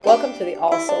Welcome to the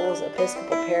All Souls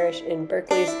Episcopal Parish in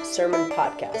Berkeley's Sermon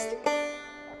Podcast.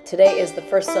 Today is the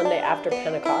first Sunday after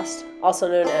Pentecost,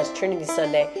 also known as Trinity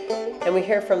Sunday, and we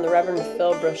hear from the Reverend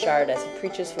Phil Brochard as he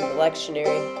preaches from the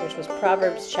lectionary, which was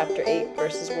Proverbs chapter 8,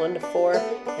 verses 1 to 4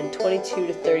 and 22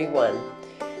 to 31.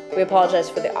 We apologize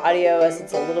for the audio as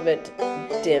it's a little bit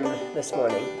dim this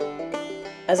morning.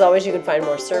 As always, you can find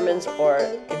more sermons or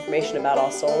information about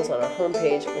All Souls on our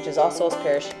homepage, which is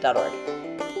allsoulsparish.org.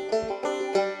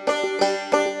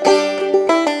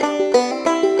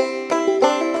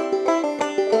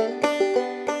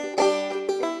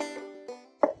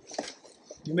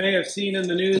 You may have seen in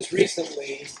the news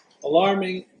recently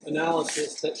alarming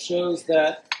analysis that shows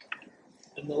that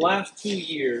in the last 2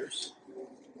 years,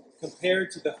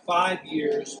 compared to the 5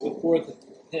 years before the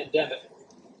pandemic,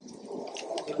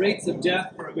 the rates of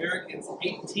death for Americans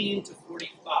 18 to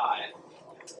 45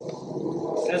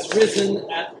 has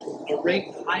risen at a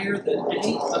rate higher than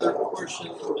any other portion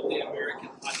of the American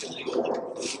population,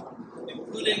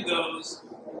 including those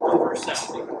over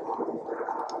 70.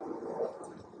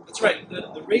 That's right,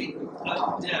 the rate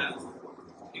of death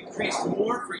increased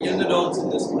more for young adults in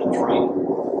this country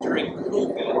during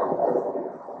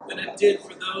COVID than it did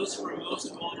for those who are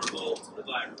most vulnerable to the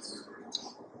virus.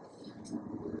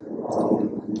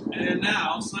 And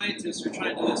now scientists are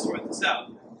trying to sort this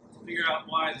out, to figure out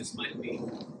why this might be.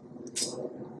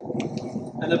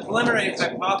 And the preliminary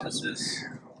hypothesis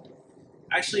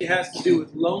actually has to do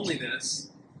with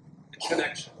loneliness and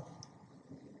connection.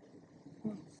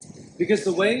 Because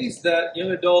the ways that young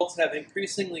adults have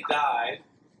increasingly died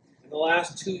in the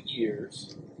last 2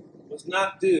 years was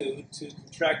not due to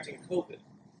contracting COVID.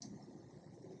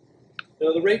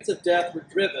 No, the rates of death were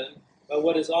driven by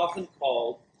what is often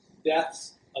called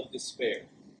deaths of despair.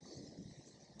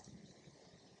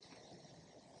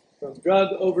 From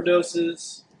drug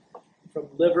overdoses, from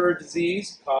liver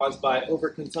disease caused by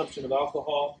overconsumption of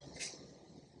alcohol,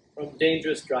 from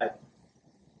dangerous driving.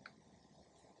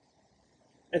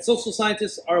 And social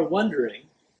scientists are wondering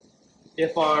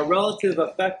if our relative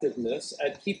effectiveness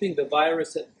at keeping the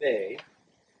virus at bay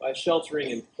by sheltering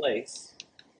in place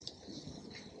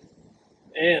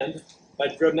and by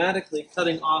dramatically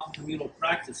cutting off communal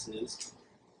practices,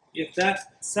 if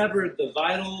that severed the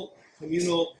vital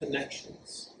communal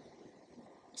connections,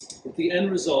 with the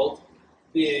end result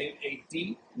being a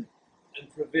deep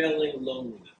and prevailing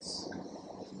loneliness.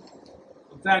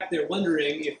 In fact, they're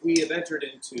wondering if we have entered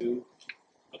into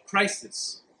a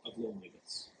crisis of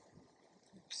loneliness.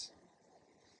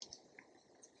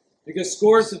 Because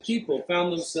scores of people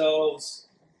found themselves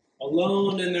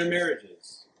alone in their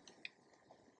marriages,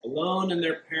 alone in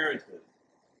their parenthood,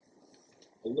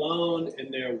 alone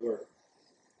in their work.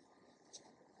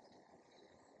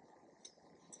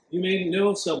 You may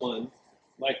know someone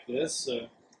like this.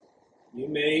 You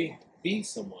may be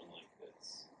someone like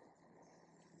this.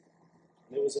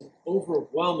 There was an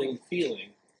overwhelming feeling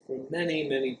for many,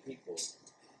 many people.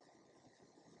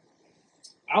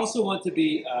 I also want to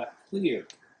be clear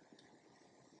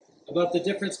about the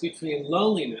difference between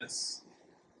loneliness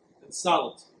and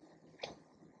solitude.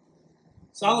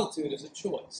 Solitude is a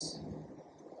choice.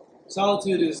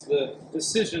 Solitude is the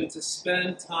decision to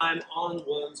spend time on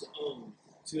one's own,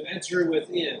 to enter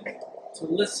within, to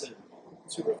listen,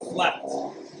 to reflect,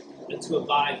 and to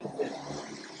abide within.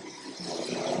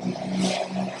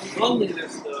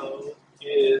 Loneliness, though,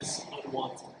 is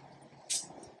unwanted.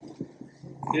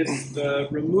 It's the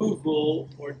removal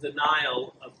or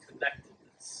denial of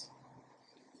connectedness.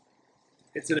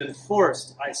 It's an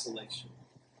enforced isolation.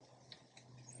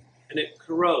 And it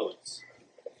corrodes,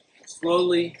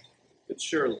 slowly but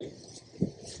surely.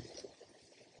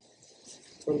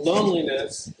 For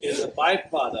loneliness is a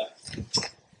byproduct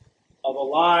of a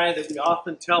lie that we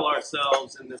often tell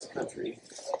ourselves in this country,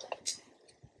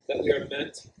 that we are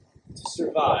meant to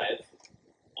survive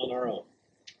on our own.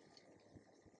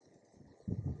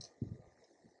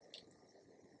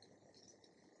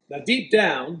 Now, deep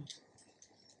down,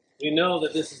 we know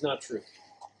that this is not true.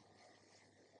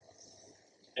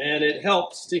 And it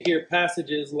helps to hear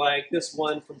passages like this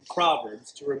one from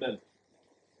Proverbs to remember.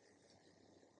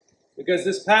 Because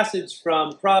this passage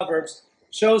from Proverbs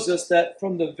shows us that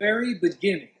from the very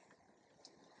beginning,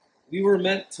 we were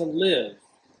meant to live,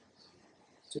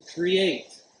 to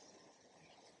create,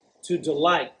 to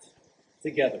delight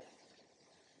together.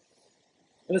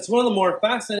 And it's one of the more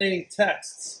fascinating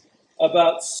texts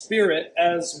about spirit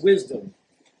as wisdom,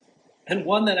 and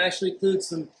one that actually includes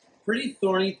some pretty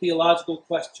thorny theological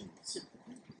questions.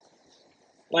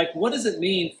 Like, what does it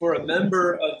mean for a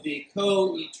member of the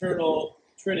co-eternal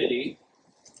Trinity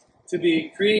to be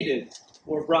created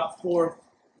or brought forth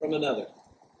from another?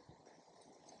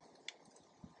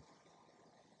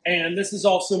 And this is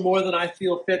also more than I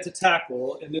feel fit to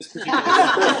tackle in this particular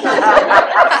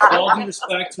With all due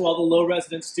respect to all the low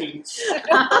resident students,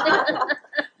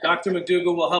 Dr.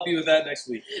 McDougall will help you with that next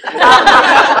week.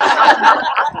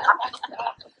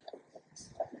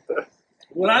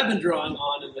 What I've been drawing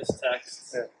on in this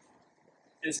text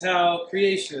is how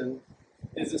creation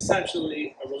is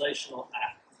essentially a relational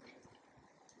act.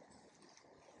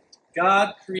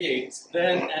 God creates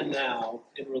then and now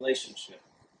in relationship.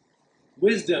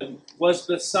 Wisdom was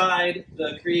beside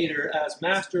the Creator as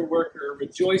master worker,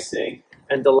 rejoicing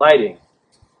and delighting.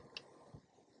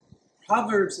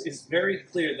 Proverbs is very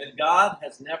clear that God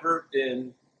has never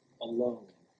been alone.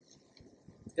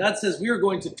 God says we are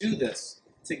going to do this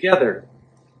together.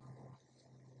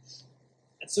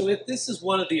 And so if this is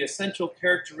one of the essential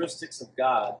characteristics of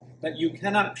God, that you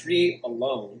cannot create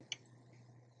alone,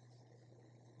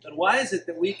 then why is it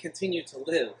that we continue to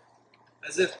live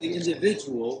as if the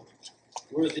individual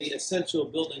were the essential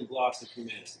building blocks of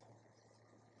humanity?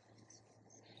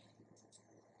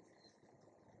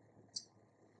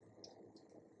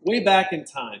 Way back in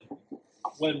time,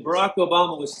 when Barack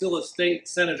Obama was still a state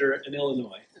senator in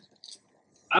Illinois,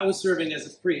 I was serving as a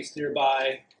priest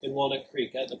nearby in Walnut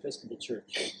Creek at an Episcopal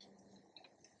church.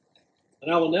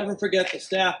 And I will never forget the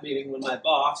staff meeting when my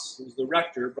boss, who was the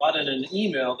rector, brought in an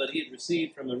email that he had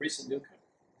received from a recent newcomer.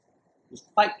 It was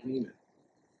quite an email.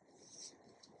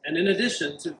 And in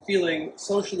addition to feeling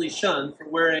socially shunned for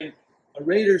wearing a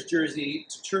Raiders jersey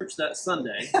to church that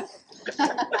Sunday,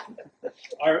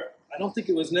 I don't think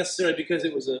it was necessarily because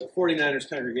it was a 49ers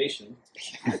congregation.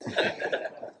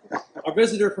 Our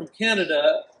visitor from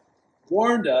Canada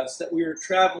warned us that we were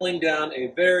traveling down a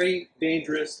very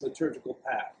dangerous liturgical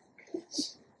path,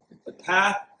 the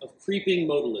path of creeping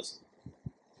modalism.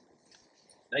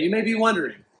 Now you may be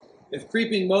wondering if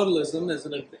creeping modalism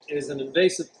is an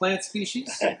invasive plant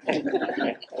species,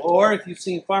 or if you've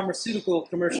seen pharmaceutical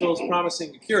commercials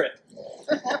promising to cure it.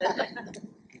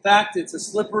 In fact, it's a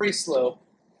slippery slope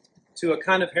to a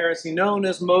kind of heresy known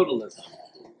as modalism,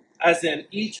 as in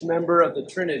each member of the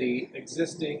Trinity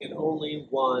existing in only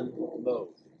one mode.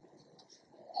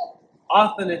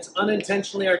 Often it's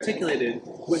unintentionally articulated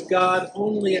with God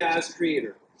only as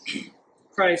creator,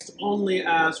 Christ only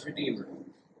as redeemer,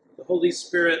 the Holy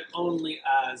Spirit only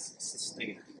as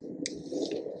sustainer.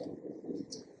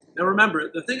 Now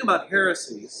remember, the thing about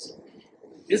heresies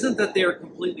isn't that they are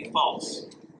completely false.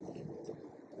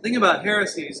 The thing about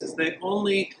heresies is they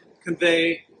only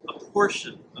convey a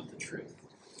portion of the truth.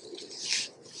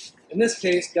 In this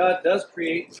case, God does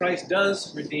create, Christ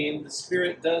does redeem, the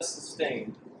Spirit does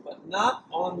sustain, but not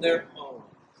on their own,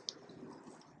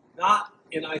 not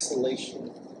in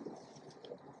isolation.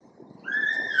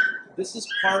 This is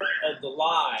part of the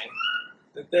lie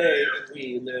that they and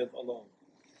we live alone.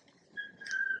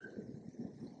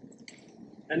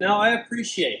 And now I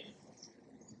appreciate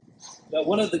that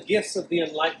one of the gifts of the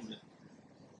Enlightenment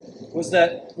was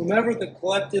that whomever the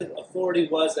collective authority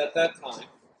was at that time,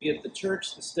 be it the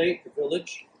church, the state, the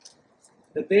village,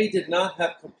 that they did not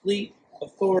have complete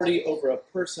authority over a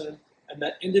person and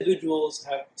that individuals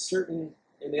have certain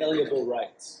inalienable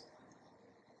rights.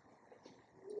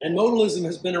 And modalism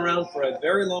has been around for a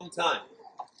very long time.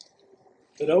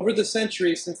 But over the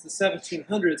centuries, since the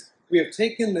 1700s, we have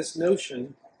taken this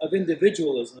notion of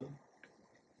individualism,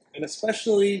 and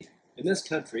especially in this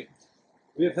country,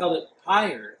 we have held it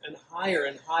higher and higher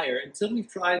and higher until we've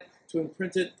tried to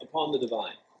imprint it upon the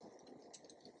divine.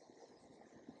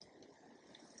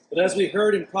 But as we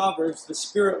heard in Proverbs, the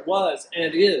Spirit was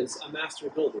and is a master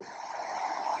builder.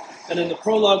 And in the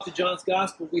prologue to John's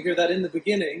Gospel, we hear that in the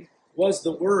beginning was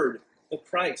the Word, the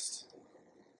Christ.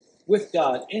 With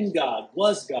God, in God,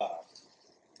 was God.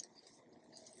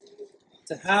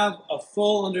 To have a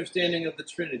full understanding of the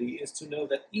Trinity is to know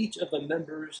that each of the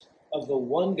members of the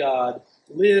one God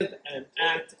live and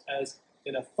act as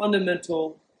in a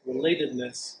fundamental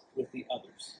relatedness with the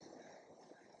others.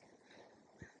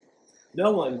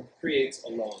 No one creates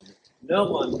alone. No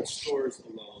one restores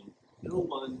alone. No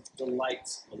one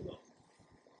delights alone.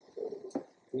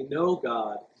 We know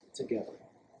God together.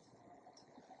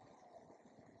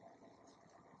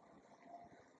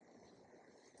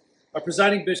 Our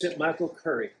presiding bishop, Michael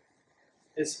Curry,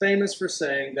 is famous for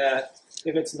saying that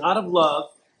if it's not of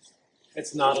love,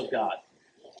 it's not of God.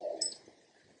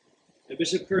 And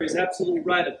Bishop Curry is absolutely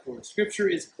right, of course. Scripture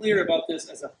is clear about this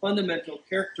as a fundamental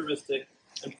characteristic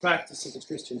and practice of the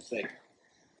Christian faith.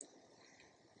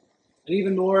 And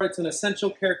even more, it's an essential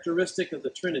characteristic of the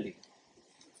Trinity.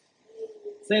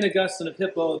 St. Augustine of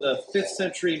Hippo, the 5th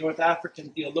century North African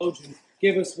theologian,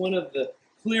 gave us one of the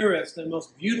clearest and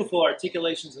most beautiful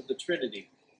articulations of the Trinity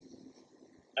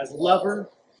as lover,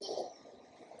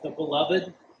 the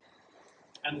beloved,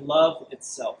 and love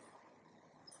itself.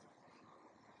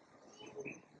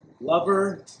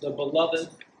 Lover, the beloved,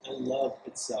 and love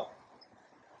itself.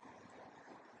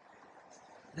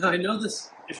 Now, I know this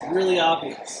is really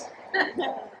obvious,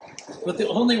 but the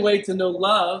only way to know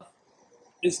love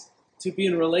is to be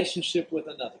in relationship with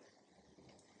another.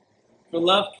 For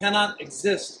love cannot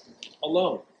exist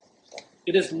alone.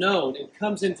 It is known, it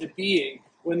comes into being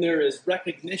when there is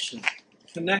recognition,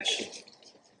 connection,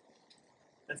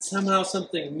 and somehow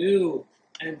something new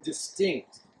and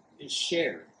distinct is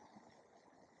shared.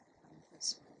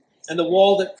 And the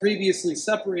wall that previously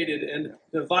separated and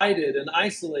divided and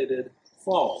isolated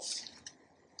falls,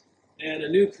 and a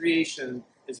new creation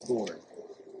is born.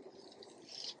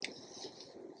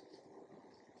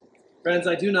 Friends,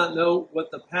 I do not know what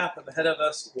the path ahead of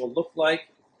us will look like,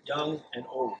 young and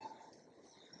old.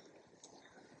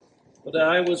 But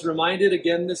I was reminded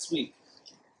again this week,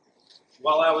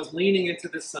 while I was leaning into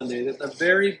this Sunday, that the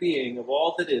very being of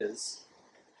all that is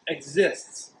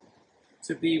exists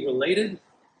to be related,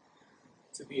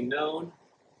 to be known,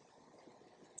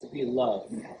 to be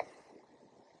loved.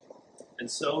 And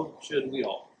so should we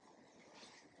all.